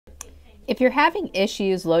If you're having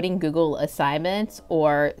issues loading Google assignments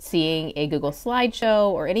or seeing a Google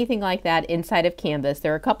slideshow or anything like that inside of Canvas,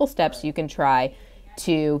 there are a couple steps you can try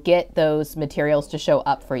to get those materials to show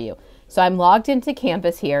up for you. So I'm logged into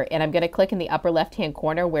Canvas here, and I'm going to click in the upper left-hand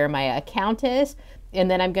corner where my account is,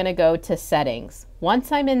 and then I'm going to go to Settings.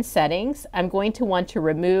 Once I'm in Settings, I'm going to want to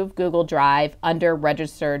remove Google Drive under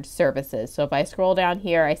Registered Services. So if I scroll down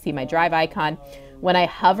here, I see my Drive icon. When I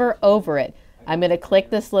hover over it, I'm going to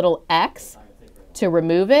click this little X to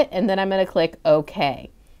remove it, and then I'm going to click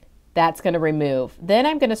OK. That's going to remove. Then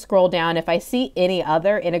I'm going to scroll down. If I see any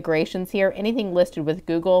other integrations here, anything listed with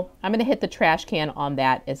Google, I'm going to hit the trash can on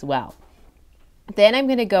that as well. Then I'm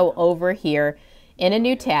going to go over here in a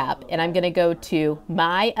new tab, and I'm going to go to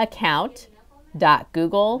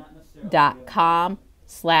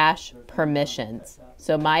myaccount.google.com/permissions.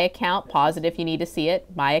 So my account, pause it if you need to see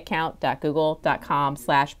it,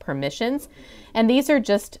 myaccount.google.com/permissions. And these are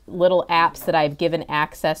just little apps that I've given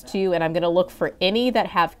access to, and I'm going to look for any that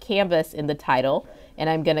have Canvas in the title, and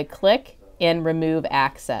I'm going to click and remove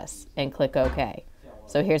access and click OK.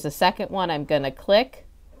 So here's a second one. I'm going to click,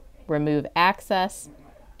 remove access,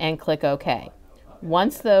 and click OK.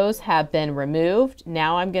 Once those have been removed,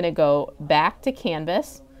 now I'm going to go back to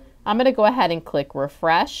Canvas. I'm going to go ahead and click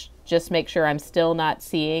refresh. Just make sure I'm still not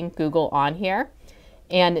seeing Google on here.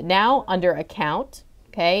 And now under account,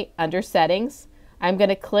 okay, under settings, I'm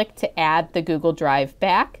going to click to add the Google Drive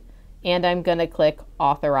back, and I'm going to click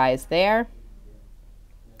authorize there.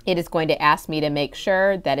 It is going to ask me to make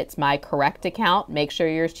sure that it's my correct account. Make sure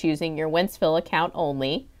you're choosing your Wentzville account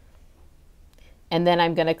only. And then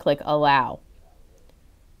I'm going to click allow.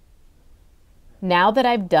 Now that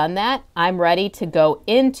I've done that, I'm ready to go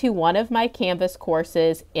into one of my Canvas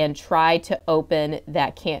courses and try to open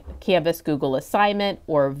that Canvas Google assignment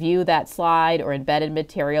or view that slide or embedded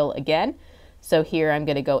material again. So here I'm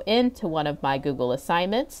going to go into one of my Google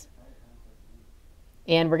assignments,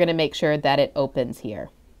 and we're going to make sure that it opens here.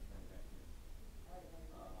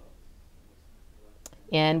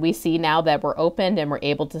 And we see now that we're opened and we're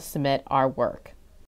able to submit our work.